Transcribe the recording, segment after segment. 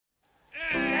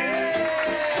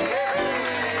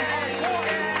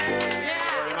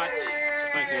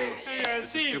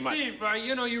much. Steve,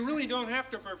 you know, you really don't have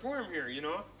to perform here, you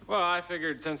know? Well, I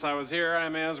figured since I was here, I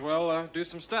may as well do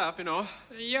some stuff, you know.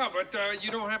 Yeah, but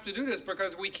you don't have to do this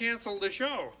because we canceled the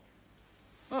show.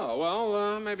 Oh,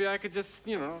 well, maybe I could just,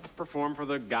 you know, perform for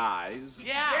the guys.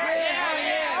 Yeah.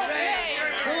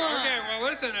 Okay, well,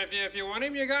 listen, if you want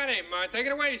him, you got him. Take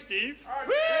it away, Steve.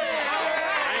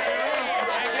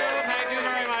 Thank you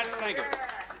very much. Thank you.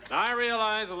 I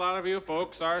realize a lot of you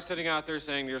folks are sitting out there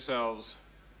saying to yourselves,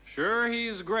 sure,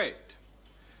 he's great,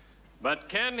 but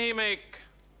can he make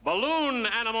balloon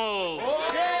animals?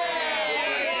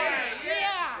 Yeah.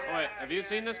 Wait, have you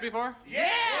seen this before? Yeah.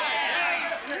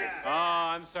 Oh,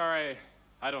 I'm sorry.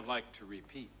 I don't like to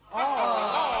repeat. Well,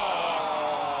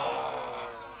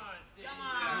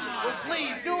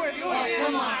 please, do it.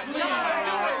 Come on, please. I don't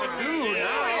know what to do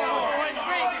now.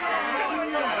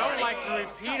 I don't like to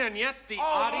repeat, and yet the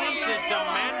audience is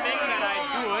demanding that I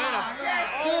do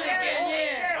it. Do it again,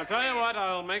 yeah. I'll tell you what,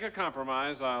 I'll make a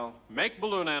compromise. I'll make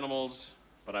balloon animals,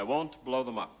 but I won't blow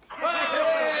them up.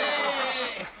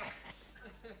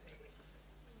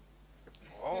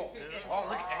 Oh,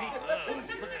 look at that.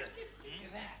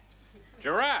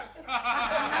 Giraffe.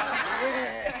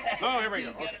 Oh, here we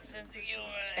go. Got a sense of humor.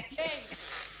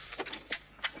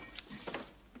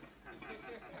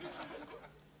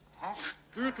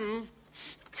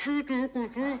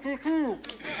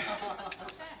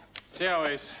 See, I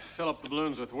always fill up the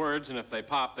balloons with words, and if they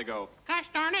pop, they go, gosh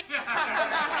darn it.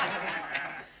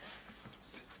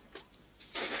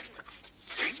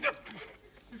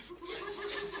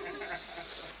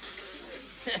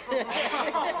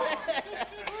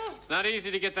 It's not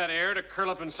easy to get that air to curl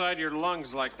up inside your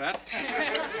lungs like that.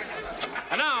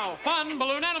 And now, fun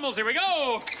balloon animals, here we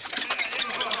go.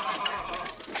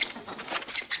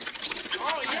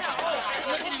 Oh, yeah.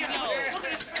 Look at you go.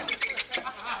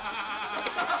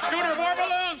 Scooter, more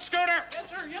balloons, Scooter.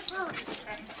 Yes, sir.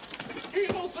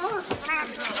 Evil, sir.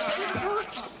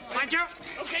 Thank you.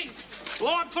 Okay.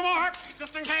 Blow up some more,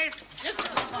 just in case. Yes,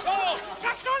 sir. Oh,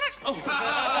 gosh darn it. Oh,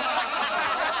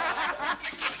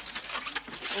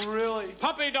 really?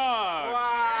 Puppy dog.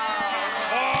 Wow.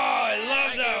 Oh, I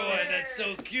love that one. That's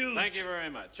so cute. Thank you very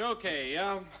much. Okay,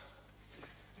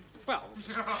 well,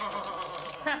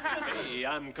 hey,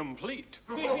 I'm complete.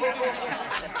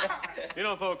 You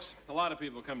know, folks, a lot of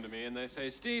people come to me and they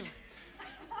say, Steve,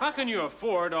 how can you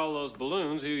afford all those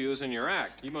balloons you use in your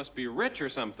act? You must be rich or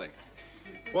something.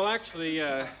 Well, actually,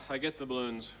 I get the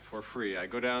balloons for free. I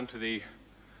go down to the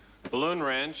balloon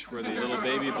ranch where the little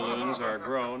baby balloons are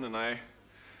grown, and I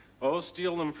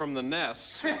steal them from the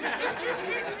nests.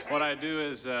 What I do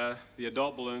is, the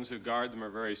adult balloons who guard them are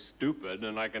very stupid,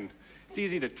 and it's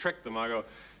easy to trick them. I go,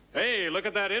 hey, look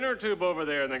at that inner tube over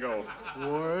there, and they go,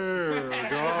 where,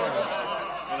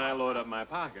 God? And I load up my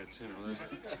pockets. You know, there's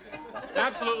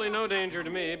absolutely no danger to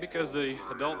me because the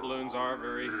adult balloons are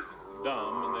very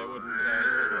dumb, and they wouldn't,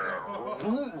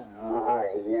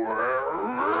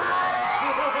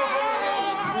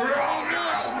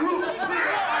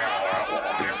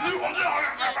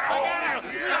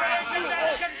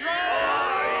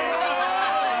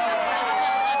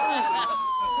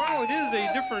 Well, it is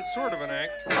a different sort of an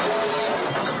act.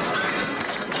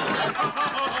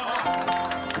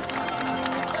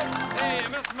 Hey, you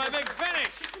missed my big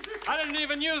finish. I didn't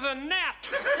even use a net.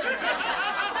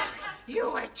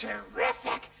 You were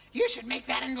terrific. You should make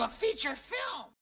that into a feature film.